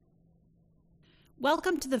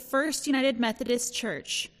Welcome to the First United Methodist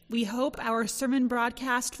Church. We hope our sermon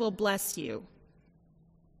broadcast will bless you.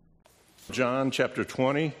 John chapter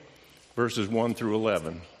 20, verses 1 through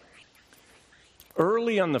 11.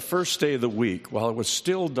 Early on the first day of the week, while it was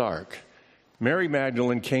still dark, Mary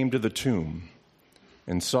Magdalene came to the tomb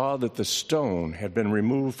and saw that the stone had been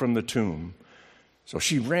removed from the tomb. So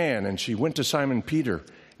she ran and she went to Simon Peter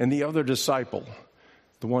and the other disciple,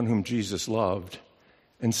 the one whom Jesus loved,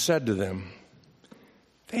 and said to them,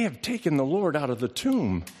 "They have taken the Lord out of the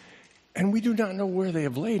tomb, and we do not know where they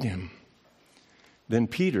have laid him." Then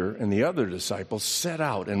Peter and the other disciples set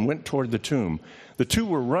out and went toward the tomb. The two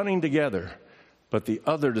were running together, but the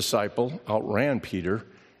other disciple outran Peter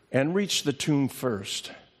and reached the tomb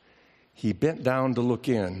first. He bent down to look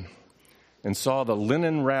in and saw the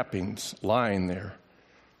linen wrappings lying there,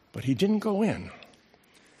 but he didn't go in.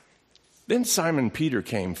 Then Simon Peter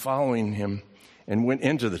came, following him, and went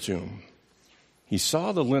into the tomb. He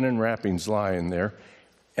saw the linen wrappings lying there,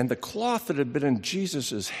 and the cloth that had been in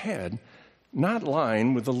Jesus' head, not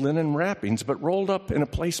lying with the linen wrappings, but rolled up in a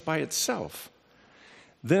place by itself.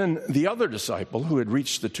 Then the other disciple, who had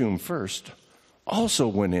reached the tomb first, also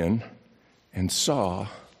went in and saw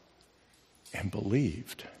and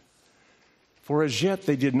believed. For as yet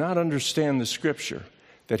they did not understand the scripture,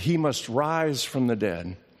 that he must rise from the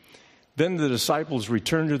dead. Then the disciples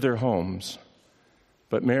returned to their homes,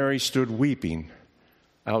 but Mary stood weeping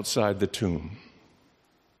outside the tomb.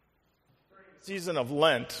 During the season of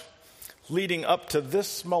Lent, leading up to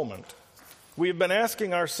this moment, we've been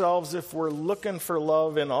asking ourselves if we're looking for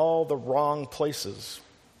love in all the wrong places.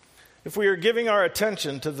 If we are giving our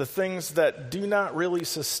attention to the things that do not really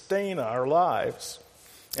sustain our lives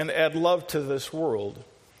and add love to this world.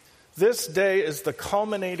 This day is the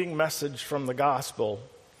culminating message from the gospel.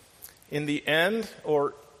 In the end,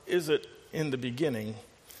 or is it in the beginning,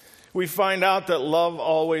 we find out that love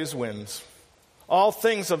always wins. All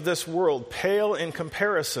things of this world pale in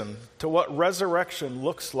comparison to what resurrection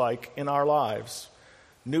looks like in our lives.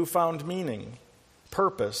 Newfound meaning,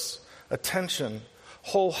 purpose, attention,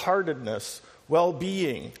 wholeheartedness,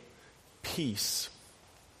 well-being, peace.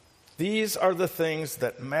 These are the things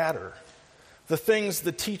that matter, the things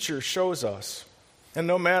the teacher shows us. And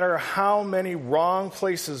no matter how many wrong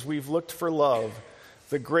places we've looked for love,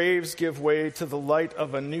 the graves give way to the light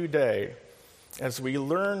of a new day as we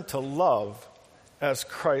learn to love as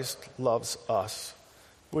Christ loves us.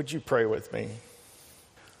 Would you pray with me?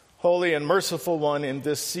 Holy and merciful one, in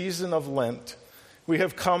this season of Lent, we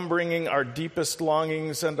have come bringing our deepest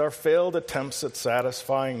longings and our failed attempts at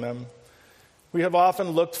satisfying them. We have often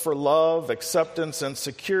looked for love, acceptance, and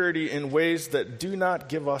security in ways that do not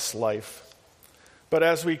give us life. But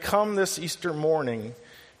as we come this Easter morning,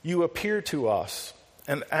 you appear to us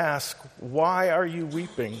and ask, "Why are you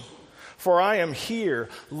weeping? For I am here.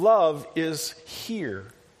 Love is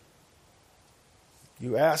here."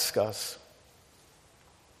 You ask us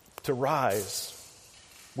to rise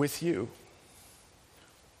with you.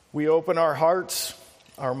 We open our hearts,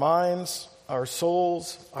 our minds, our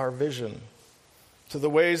souls, our vision to the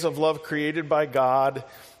ways of love created by God,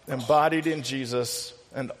 embodied in Jesus,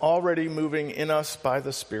 and already moving in us by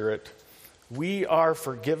the Spirit. We are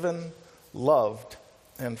forgiven, loved,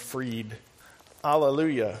 and freed.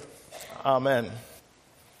 Alleluia. Amen.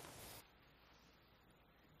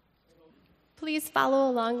 Please follow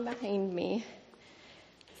along behind me.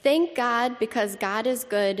 Thank God because God is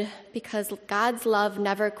good, because God's love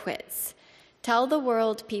never quits. Tell the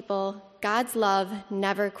world, people, God's love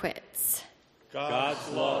never quits. God's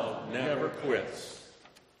love never quits.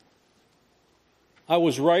 I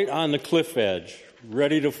was right on the cliff edge,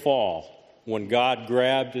 ready to fall, when God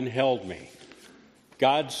grabbed and held me.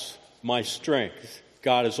 God's my strength.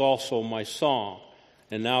 God is also my song.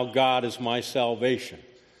 And now God is my salvation.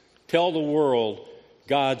 Tell the world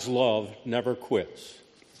God's love never quits.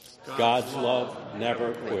 God's love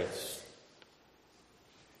never quits.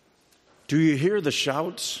 Do you hear the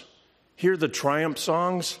shouts? Hear the triumph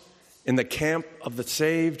songs in the camp of the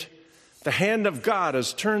saved? The hand of God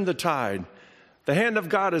has turned the tide. The hand of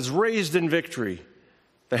God is raised in victory.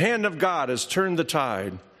 The hand of God has turned the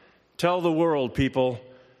tide. Tell the world, people,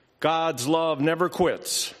 God's love never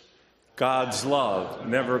quits. God's love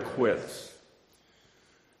never quits.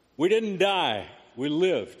 We didn't die, we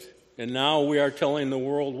lived, and now we are telling the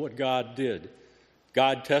world what God did.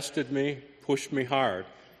 God tested me, pushed me hard,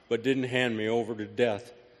 but didn't hand me over to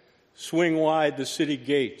death. Swing wide the city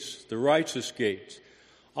gates, the righteous gates.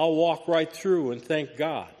 I'll walk right through and thank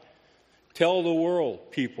God. Tell the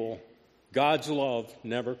world, people, God's love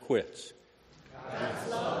never quits. God's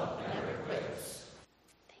love never quits.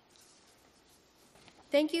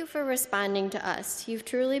 Thank you for responding to us. You've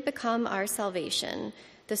truly become our salvation.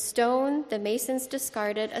 The stone the masons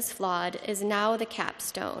discarded as flawed is now the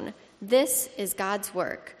capstone. This is God's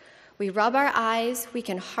work. We rub our eyes, we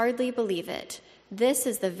can hardly believe it. This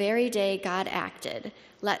is the very day God acted.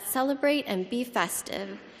 Let's celebrate and be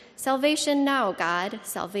festive. Salvation now, God,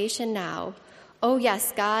 salvation now. Oh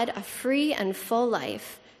yes, God, a free and full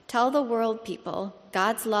life. Tell the world, people,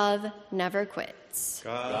 God's love never quits.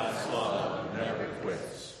 God's love never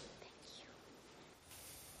quits.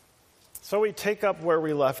 So we take up where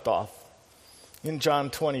we left off in John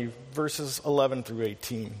 20, verses 11 through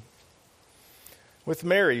 18. With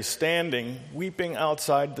Mary standing, weeping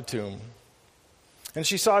outside the tomb. And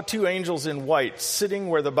she saw two angels in white sitting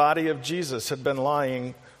where the body of Jesus had been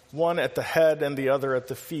lying, one at the head and the other at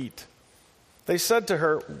the feet. They said to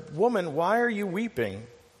her, "Woman, why are you weeping?"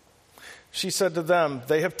 She said to them,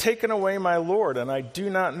 "They have taken away my Lord, and I do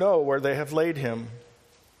not know where they have laid him."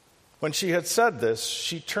 When she had said this,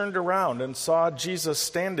 she turned around and saw Jesus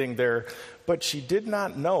standing there, but she did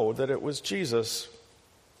not know that it was Jesus.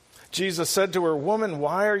 Jesus said to her, "Woman,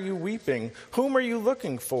 why are you weeping? Whom are you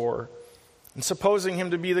looking for?" And supposing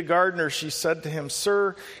him to be the gardener, she said to him,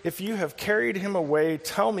 "Sir, if you have carried him away,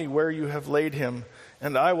 tell me where you have laid him,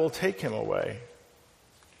 and I will take him away."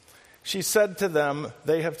 She said to them,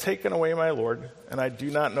 "They have taken away my Lord, and I do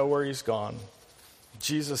not know where he's gone."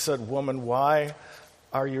 Jesus said, "Woman, why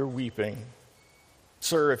are you weeping?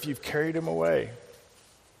 Sir, if you've carried him away."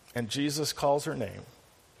 And Jesus calls her name,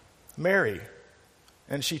 Mary.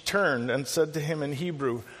 And she turned and said to him in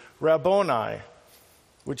Hebrew, "Rabboni,"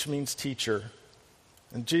 which means teacher.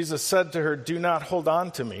 And Jesus said to her, "Do not hold on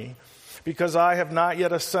to me, because I have not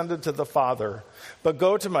yet ascended to the Father. But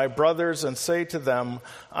go to my brothers and say to them,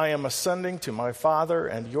 I am ascending to my Father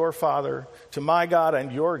and your Father, to my God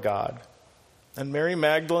and your God." And Mary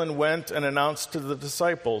Magdalene went and announced to the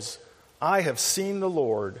disciples, "I have seen the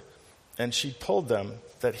Lord." And she told them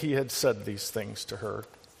that he had said these things to her.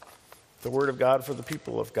 The word of God for the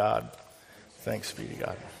people of God. Thanks be to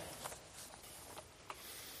God.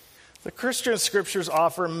 The Christian scriptures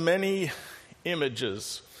offer many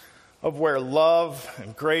images of where love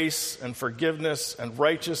and grace and forgiveness and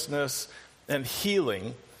righteousness and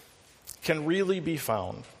healing can really be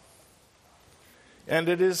found. And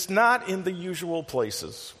it is not in the usual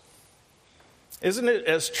places. Isn't it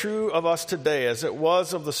as true of us today as it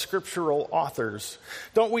was of the scriptural authors?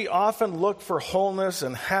 Don't we often look for wholeness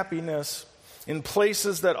and happiness in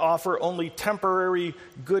places that offer only temporary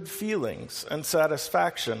good feelings and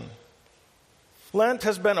satisfaction? Lent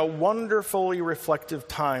has been a wonderfully reflective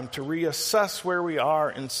time to reassess where we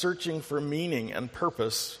are in searching for meaning and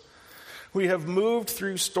purpose. We have moved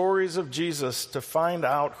through stories of Jesus to find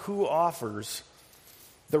out who offers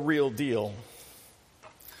the real deal.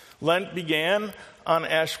 Lent began on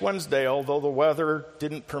Ash Wednesday, although the weather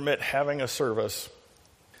didn't permit having a service.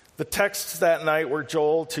 The texts that night were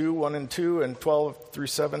Joel 2, 1 and 2, and 12 through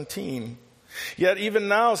 17. Yet even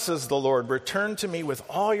now, says the Lord, return to me with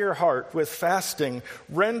all your heart, with fasting.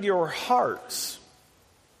 Rend your hearts,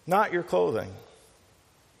 not your clothing.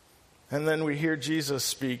 And then we hear Jesus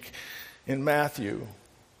speak in Matthew.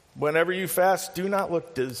 Whenever you fast, do not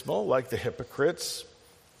look dismal like the hypocrites,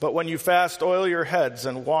 but when you fast, oil your heads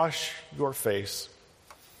and wash your face.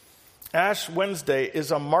 Ash Wednesday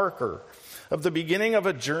is a marker of the beginning of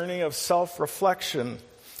a journey of self-reflection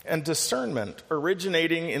and discernment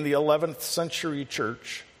originating in the 11th century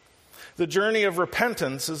church. The journey of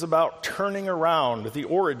repentance is about turning around, the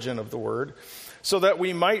origin of the word, so that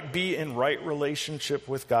we might be in right relationship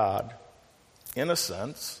with God. In a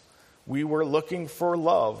sense, we were looking for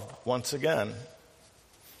love once again.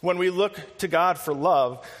 When we look to God for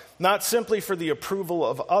love, not simply for the approval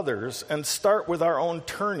of others, and start with our own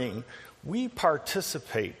turning, we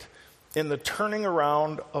participate in the turning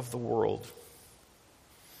around of the world.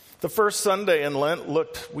 The first Sunday in Lent,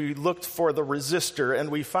 we looked for the resistor,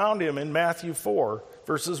 and we found him in Matthew 4,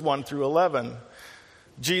 verses 1 through 11.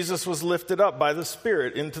 Jesus was lifted up by the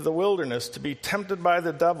Spirit into the wilderness to be tempted by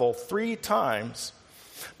the devil 3 times.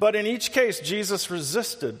 But in each case, Jesus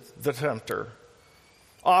resisted the tempter.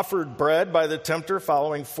 Offered bread by the tempter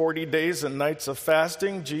following 40 days and nights of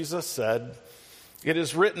fasting, Jesus said, "It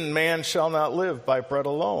is written, man shall not live by bread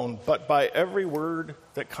alone, but by every word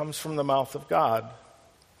that comes from the mouth of God."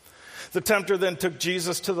 The tempter then took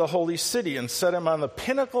Jesus to the holy city and set him on the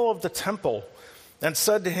pinnacle of the temple and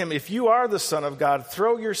said to him, "If you are the Son of God,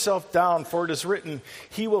 throw yourself down, for it is written,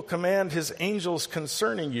 he will command his angels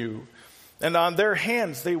concerning you, and on their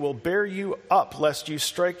hands they will bear you up, lest you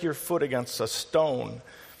strike your foot against a stone."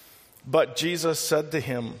 But Jesus said to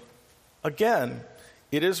him, "Again,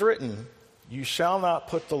 it is written, You shall not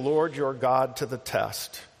put the Lord your God to the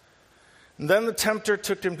test." And then the tempter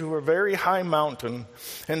took him to a very high mountain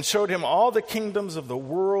and showed him all the kingdoms of the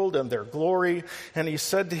world and their glory. And he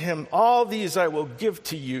said to him, "All these I will give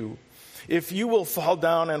to you, if you will fall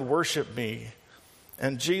down and worship me."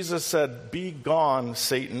 And Jesus said, "Be gone,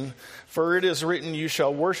 Satan, for it is written, you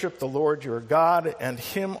shall worship the Lord your God, and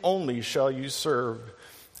him only shall you serve."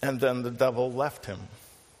 And then the devil left him.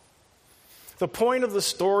 The point of the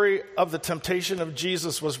story of the temptation of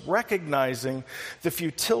Jesus was recognizing the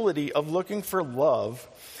futility of looking for love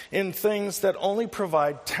in things that only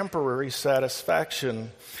provide temporary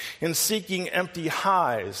satisfaction, in seeking empty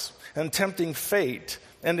highs and tempting fate,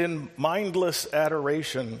 and in mindless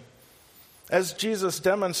adoration. As Jesus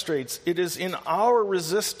demonstrates, it is in our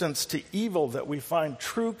resistance to evil that we find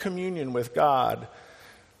true communion with God.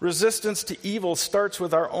 Resistance to evil starts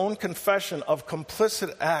with our own confession of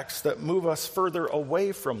complicit acts that move us further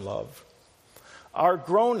away from love. Our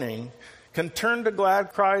groaning can turn to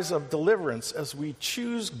glad cries of deliverance as we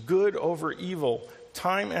choose good over evil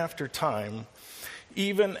time after time,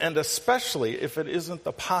 even and especially if it isn't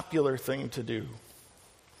the popular thing to do.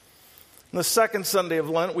 On the second Sunday of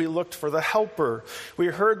Lent, we looked for the helper. We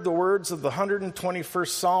heard the words of the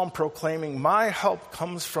 121st Psalm proclaiming, "My help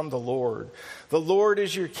comes from the Lord. The Lord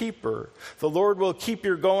is your keeper. The Lord will keep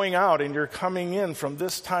your going out and your coming in from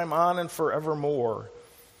this time on and forevermore."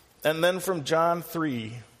 And then from John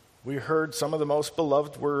 3, we heard some of the most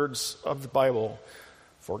beloved words of the Bible.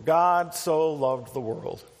 "For God so loved the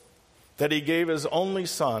world, that he gave his only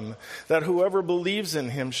Son, that whoever believes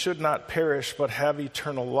in him should not perish but have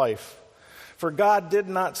eternal life. For God did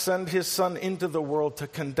not send his Son into the world to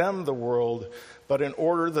condemn the world, but in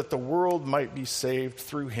order that the world might be saved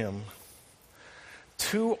through him."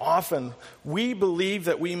 Too often, we believe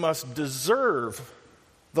that we must deserve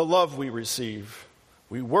the love we receive.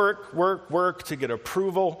 We work to get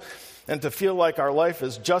approval and to feel like our life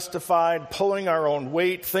is justified, pulling our own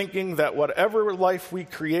weight, thinking that whatever life we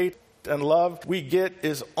create and love we get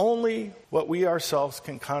is only what we ourselves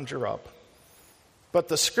can conjure up. But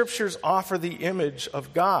the scriptures offer the image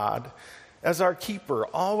of God as our keeper,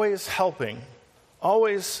 always helping,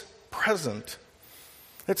 always present.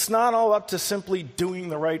 It's not all up to simply doing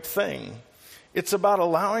the right thing. It's about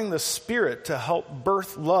allowing the Spirit to help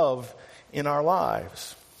birth love in our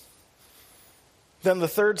lives. Then the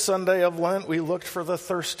third Sunday of Lent, we looked for the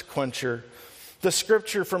thirst quencher. The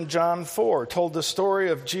scripture from John 4 told the story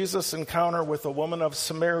of Jesus' encounter with a woman of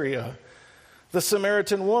Samaria. The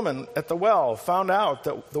Samaritan woman at the well found out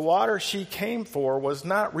that the water she came for was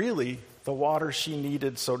not really the water she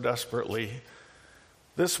needed so desperately.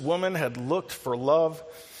 This woman had looked for love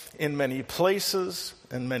in many places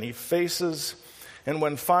and many faces, and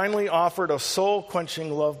when finally offered a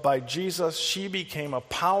soul-quenching love by Jesus, she became a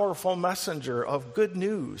powerful messenger of good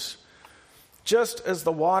news. Just as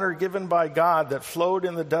the water given by God that flowed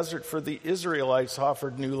in the desert for the Israelites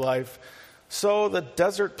offered new life, so the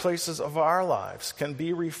desert places of our lives can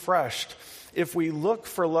be refreshed if we look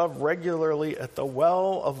for love regularly at the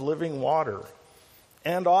well of living water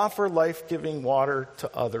and offer life-giving water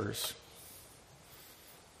to others.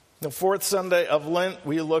 The fourth Sunday of Lent,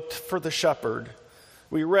 we looked for the shepherd.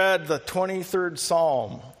 We read the 23rd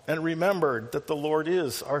Psalm and remembered that the Lord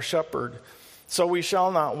is our shepherd, so we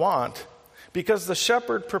shall not want, because the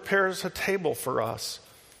shepherd prepares a table for us,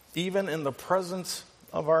 even in the presence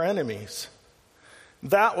of our enemies.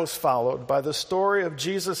 That was followed by the story of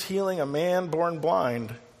Jesus healing a man born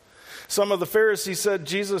blind. Some of the Pharisees said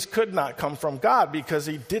Jesus could not come from God because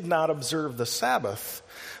he did not observe the Sabbath.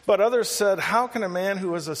 But others said, "How can a man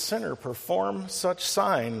who is a sinner perform such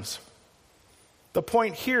signs?" The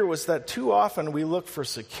point here was that too often we look for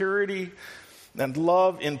security and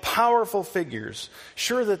love in powerful figures,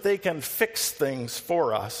 sure that they can fix things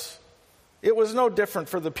for us. It was no different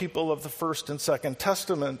for the people of the First and Second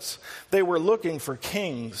Testaments. They were looking for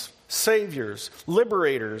kings, saviors,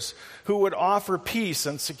 liberators who would offer peace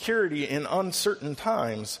and security in uncertain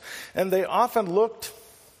times. And they often looked,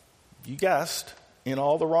 you guessed, in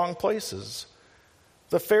all the wrong places.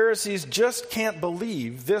 The Pharisees just can't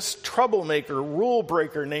believe this troublemaker, rule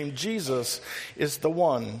breaker named Jesus is the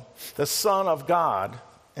one, the Son of God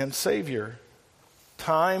and Savior.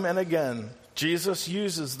 Time and again, Jesus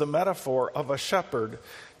uses the metaphor of a shepherd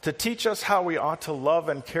to teach us how we ought to love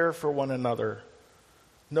and care for one another.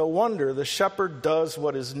 No wonder the shepherd does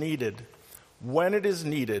what is needed, when it is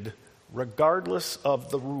needed, regardless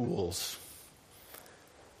of the rules.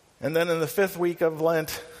 And then in the fifth week of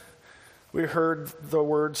Lent, we heard the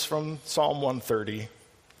words from Psalm 130.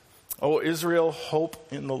 O Israel,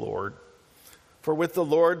 hope in the Lord. For with the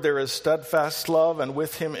Lord there is steadfast love, and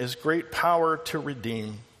with him is great power to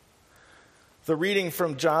redeem. The reading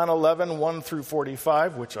from John 11, 1 through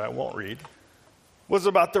 45, which I won't read, was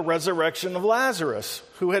about the resurrection of Lazarus,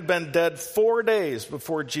 who had been dead 4 days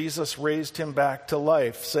before Jesus raised him back to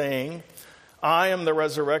life, saying, I am the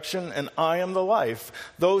resurrection and I am the life.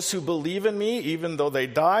 Those who believe in me, even though they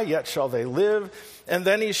die, yet shall they live. And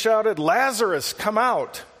then he shouted, Lazarus, come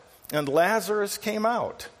out. And Lazarus came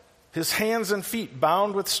out, his hands and feet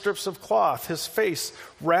bound with strips of cloth, his face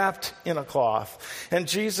wrapped in a cloth. And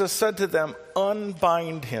Jesus said to them,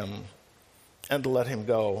 unbind him and let him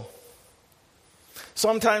go.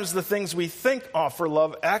 Sometimes the things we think offer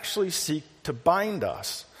love actually seek to bind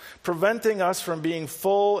us, preventing us from being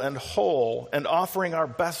full and whole and offering our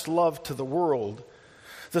best love to the world.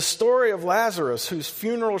 The story of Lazarus, whose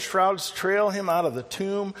funeral shrouds trail him out of the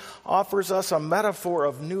tomb, offers us a metaphor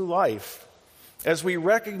of new life, as we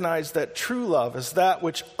recognize that true love is that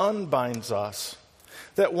which unbinds us,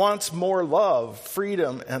 that wants more love,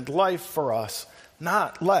 freedom, and life for us,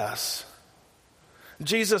 not less.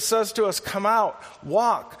 Jesus says to us, come out,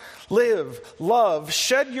 walk, live, love,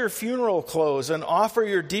 shed your funeral clothes, and offer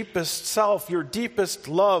your deepest self, your deepest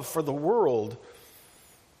love for the world.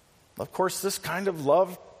 Of course, this kind of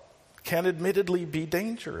love can admittedly be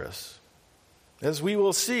dangerous, as we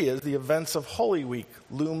will see as the events of Holy Week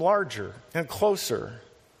loom larger and closer.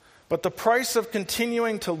 But the price of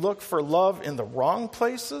continuing to look for love in the wrong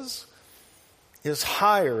places is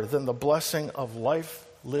higher than the blessing of life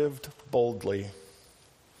lived boldly.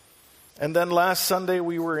 And then last Sunday,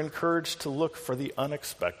 we were encouraged to look for the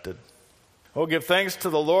unexpected. Oh, give thanks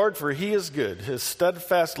to the Lord, for he is good. His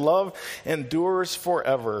steadfast love endures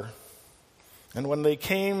forever. And when they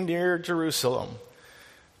came near Jerusalem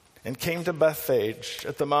and came to Bethphage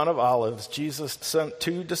at the Mount of Olives, Jesus sent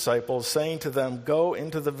 2 disciples, saying to them, go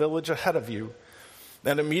into the village ahead of you,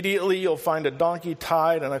 and immediately you'll find a donkey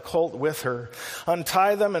tied and a colt with her.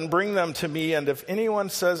 Untie them and bring them to me, and if anyone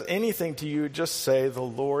says anything to you, just say, the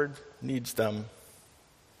Lord needs them.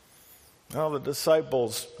 Now the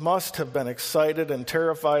disciples must have been excited and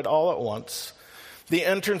terrified all at once. The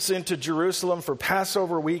entrance into Jerusalem for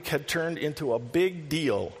Passover week had turned into a big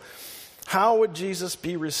deal. How would Jesus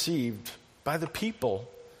be received? By the people,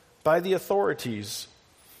 by the authorities.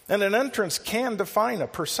 And an entrance can define a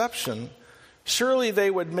perception. Surely they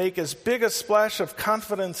would make as big a splash of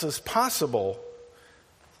confidence as possible.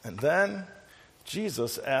 And then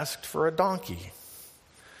Jesus asked for a donkey.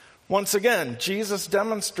 Once again, Jesus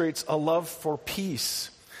demonstrates a love for peace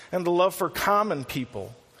and a love for common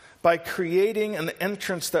people by creating an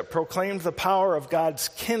entrance that proclaimed the power of God's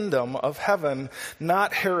kingdom of heaven,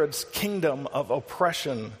 not Herod's kingdom of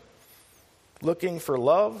oppression. Looking for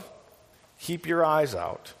love? Keep your eyes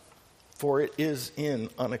out, for it is in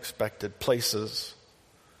unexpected places.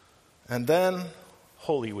 And then,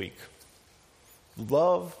 Holy Week.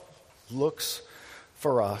 Love looks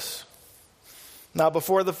for us. Now,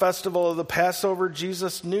 before the festival of the Passover,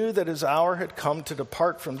 Jesus knew that his hour had come to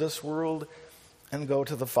depart from this world and go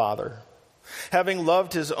to the Father. Having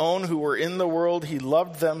loved his own who were in the world, he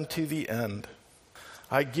loved them to the end.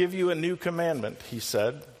 I give you a new commandment, he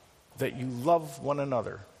said, that you love one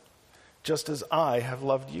another, just as I have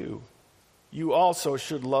loved you. You also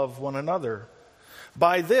should love one another.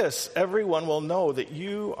 By this, everyone will know that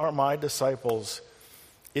you are my disciples,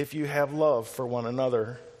 if you have love for one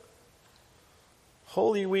another.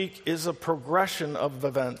 Holy Week is a progression of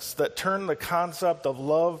events that turn the concept of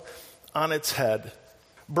love on its head.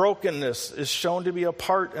 Brokenness is shown to be a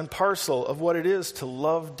part and parcel of what it is to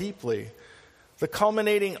love deeply. The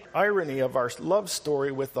culminating irony of our love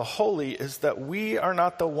story with the holy is that we are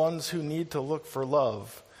not the ones who need to look for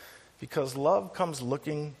love, because love comes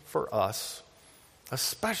looking for us,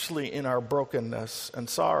 especially in our brokenness and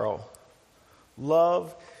sorrow.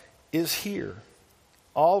 Love is here,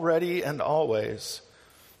 already and always.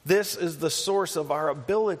 This is the source of our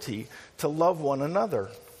ability to love one another.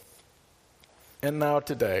 And now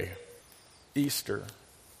today, Easter,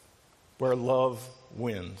 where love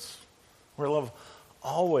wins, where love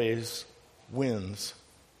always wins.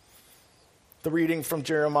 The reading from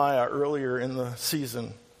Jeremiah earlier in the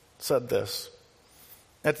season said this.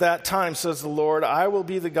 At that time, says the Lord, I will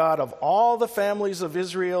be the God of all the families of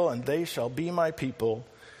Israel, and they shall be my people.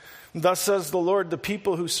 Thus says the Lord, the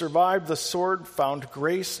people who survived the sword found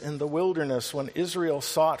grace in the wilderness when Israel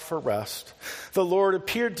sought for rest. The Lord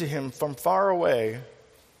appeared to him from far away.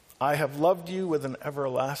 I have loved you with an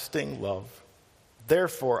everlasting love.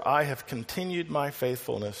 Therefore, I have continued my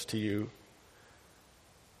faithfulness to you.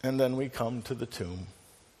 And then we come to the tomb.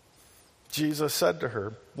 Jesus said to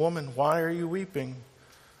her, Woman, why are you weeping?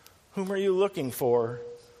 Whom are you looking for?"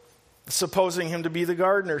 Supposing him to be the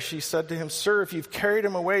gardener, she said to him, "Sir, if you've carried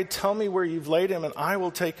him away, tell me where you've laid him, and I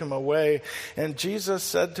will take him away." And Jesus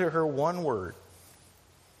said to her one word,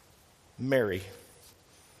 "Mary."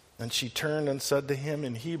 And she turned and said to him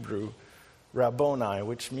in Hebrew, "Rabboni,"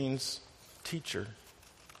 which means teacher.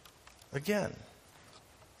 Again,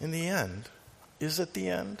 in the end, is it the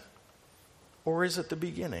end? Or is it the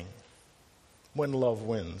beginning when love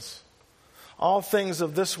wins? All things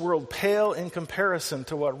of this world pale in comparison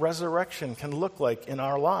to what resurrection can look like in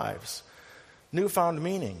our lives. Newfound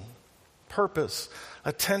meaning, purpose,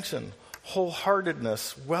 attention,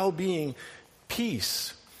 wholeheartedness, well-being,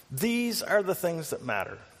 peace. These are the things that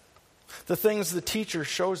matter. The things the teacher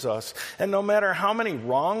shows us. And no matter how many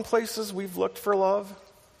wrong places we've looked for love,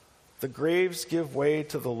 the graves give way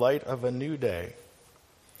to the light of a new day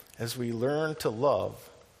as we learn to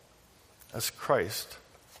love as Christ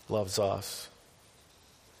loves us.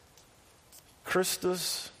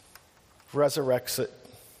 Christus resurrects it.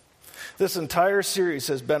 This entire series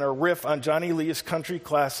has been a riff on Johnny Lee's country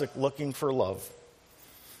classic, Looking for Love.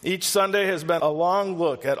 Each Sunday has been a long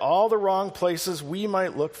look at all the wrong places we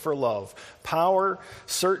might look for love. Power,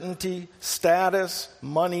 certainty, status,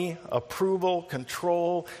 money, approval,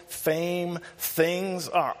 control, fame, things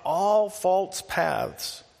are all false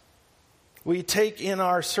paths we take in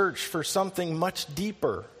our search for something much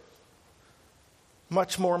deeper,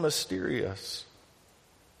 much more mysterious,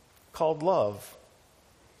 called love.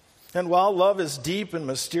 And while love is deep and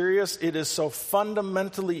mysterious, it is so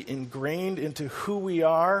fundamentally ingrained into who we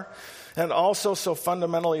are and also so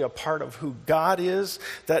fundamentally a part of who God is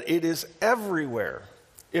that it is everywhere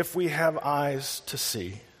if we have eyes to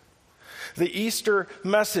see. The Easter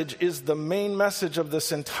message is the main message of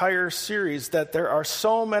this entire series, that there are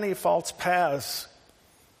so many false paths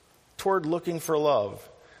toward looking for love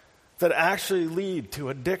that actually lead to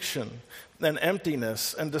addiction and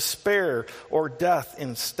emptiness and despair or death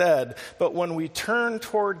instead. But when we turn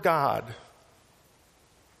toward God,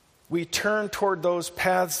 we turn toward those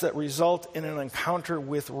paths that result in an encounter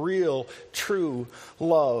with real, true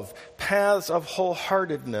love. Paths of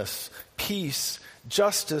wholeheartedness, peace,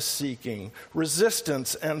 justice-seeking,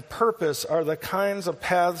 resistance, and purpose are the kinds of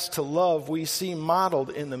paths to love we see modeled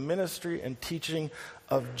in the ministry and teaching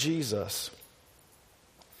of Jesus.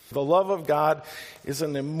 The love of God is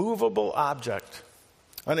an immovable object,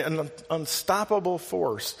 an unstoppable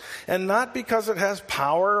force, and not because it has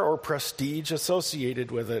power or prestige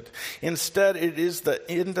associated with it. Instead, it is the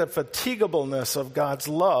indefatigableness of God's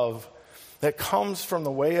love that comes from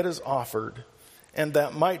the way it is offered, and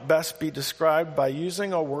that might best be described by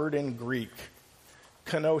using a word in Greek,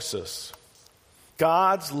 kenosis.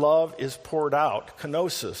 God's love is poured out,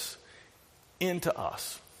 kenosis, into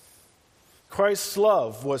us. Christ's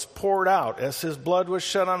love was poured out as his blood was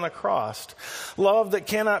shed on the cross. Love that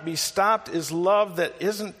cannot be stopped is love that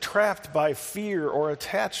isn't trapped by fear or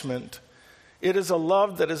attachment. It is a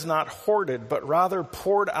love that is not hoarded, but rather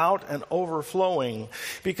poured out and overflowing,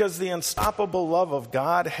 because the unstoppable love of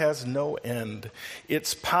God has no end.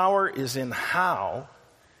 Its power is in how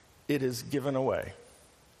it is given away.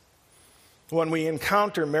 When we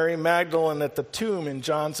encounter Mary Magdalene at the tomb in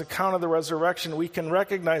John's account of the resurrection, we can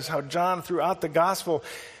recognize how John, throughout the gospel,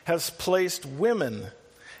 has placed women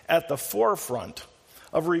at the forefront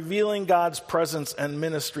of revealing God's presence and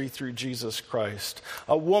ministry through Jesus Christ.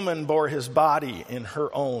 A woman bore his body in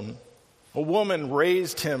her own. A woman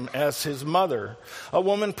raised him as his mother. A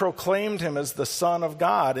woman proclaimed him as the Son of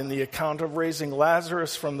God in the account of raising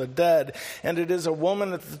Lazarus from the dead. And it is a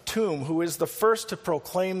woman at the tomb who is the first to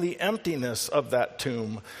proclaim the emptiness of that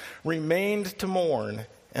tomb, remained to mourn,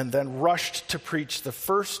 and then rushed to preach the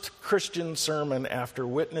first Christian sermon after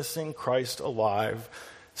witnessing Christ alive,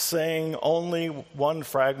 saying only one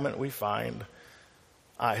fragment we find,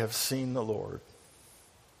 "I have seen the Lord."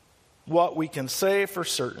 What we can say for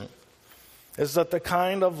certain is that the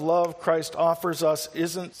kind of love Christ offers us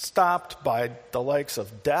isn't stopped by the likes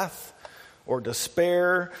of death or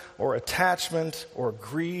despair or attachment or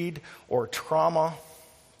greed or trauma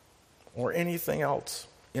or anything else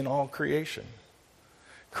in all creation.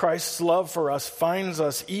 Christ's love for us finds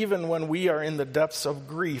us even when we are in the depths of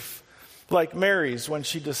grief, like Mary's when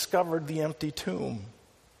she discovered the empty tomb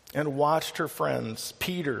and watched her friends,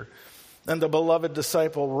 Peter and the beloved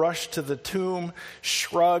disciple, rush to the tomb,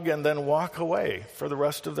 shrug, and then walk away for the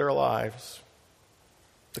rest of their lives.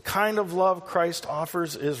 The kind of love Christ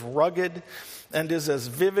offers is rugged and is as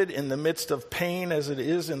vivid in the midst of pain as it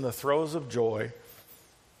is in the throes of joy.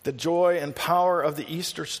 The joy and power of the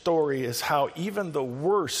Easter story is how even the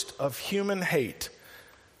worst of human hate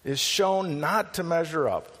is shown not to measure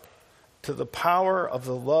up to the power of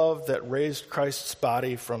the love that raised Christ's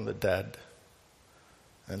body from the dead.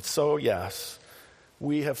 And so, yes,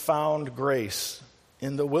 we have found grace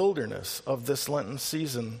in the wilderness of this Lenten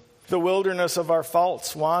season, the wilderness of our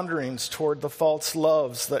false wanderings toward the false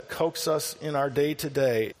loves that coax us in our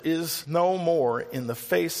day-to-day is no more in the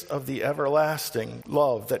face of the everlasting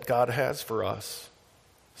love that God has for us.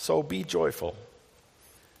 So be joyful.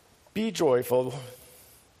 Be joyful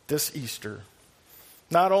this Easter,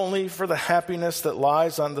 not only for the happiness that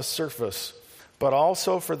lies on the surface, but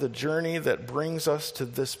also for the journey that brings us to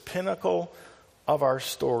this pinnacle of our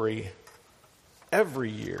story every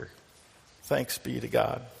year. Thanks be to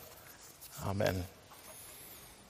God. Amen.